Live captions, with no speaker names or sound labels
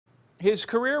His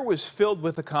career was filled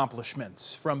with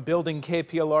accomplishments, from building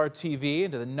KPLR TV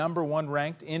into the #1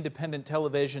 ranked independent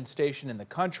television station in the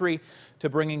country to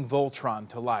bringing Voltron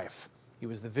to life. He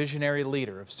was the visionary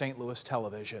leader of St. Louis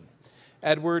television.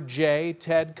 Edward J.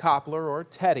 Ted Koplar, or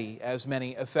Teddy as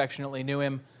many affectionately knew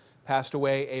him, passed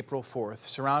away April 4th,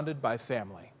 surrounded by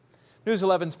family. News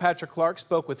 11's Patrick Clark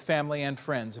spoke with family and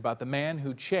friends about the man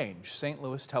who changed St.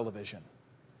 Louis television.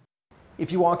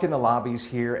 If you walk in the lobbies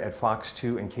here at Fox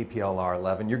 2 and KPLR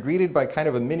 11, you're greeted by kind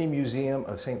of a mini museum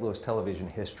of St. Louis television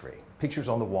history. Pictures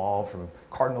on the wall from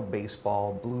Cardinal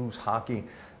baseball, Blues hockey,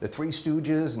 the Three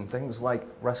Stooges, and things like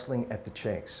wrestling at the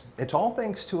Chase. It's all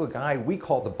thanks to a guy we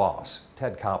call the boss,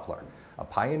 Ted Koplar, a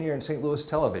pioneer in St. Louis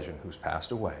television who's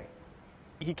passed away.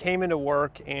 He came into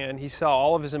work and he saw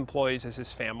all of his employees as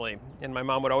his family. And my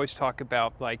mom would always talk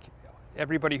about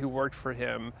everybody who worked for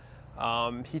him.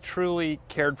 He truly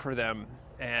cared for them,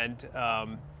 and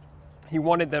he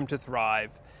wanted them to thrive.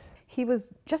 He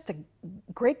was just a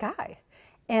great guy,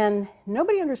 and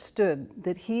nobody understood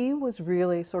that he was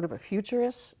really sort of a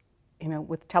futurist,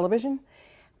 with television.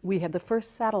 We had the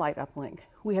first satellite uplink.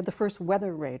 We had the first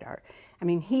weather radar. I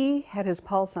mean, he had his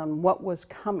pulse on what was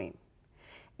coming.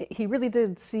 He really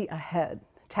did see ahead,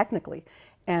 technically,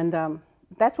 and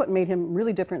that's what made him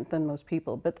really different than most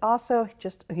people, but also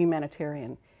just a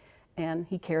humanitarian. And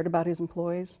he cared about his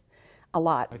employees a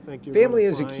lot. Family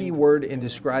is a key word in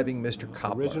describing Mr.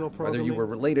 Koplar, whether you were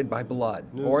related by blood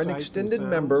or an extended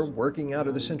member working out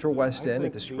of the Central West End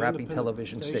at the scrappy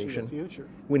television station.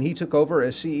 When he took over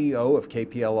as CEO of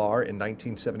KPLR in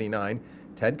 1979,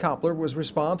 Ted Koplar was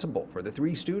responsible for the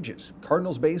Three Stooges,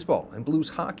 Cardinals baseball, and Blues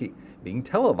hockey being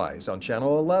televised on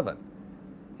Channel 11.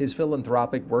 His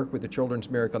philanthropic work with the Children's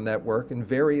Miracle Network and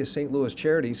various St. Louis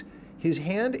charities, his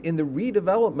hand in the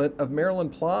redevelopment of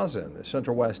Maryland Plaza in the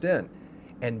Central West End,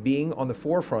 and being on the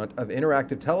forefront of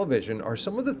interactive television are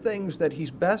some of the things that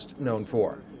he's best known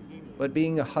for. But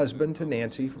being a husband to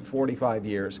Nancy for 45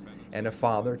 years and a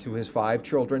father to his 5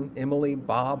 children, Emily,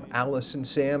 Bob, Allison,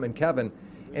 Sam, and Kevin,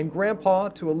 and grandpa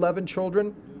to 11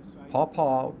 children,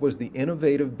 Pawpaw was the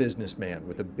innovative businessman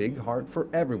with a big heart for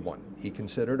everyone he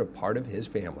considered a part of his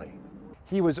family.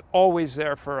 He was always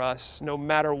there for us, no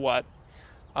matter what.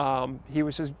 He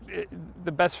was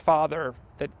the best father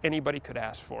that anybody could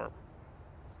ask for,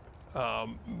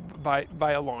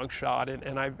 by a long shot,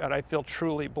 and I feel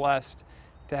truly blessed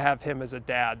to have him as a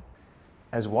dad.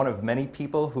 As one of many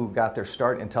people who got their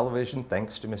start in television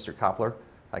thanks to Mr. Koplar,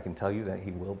 I can tell you that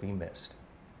he will be missed.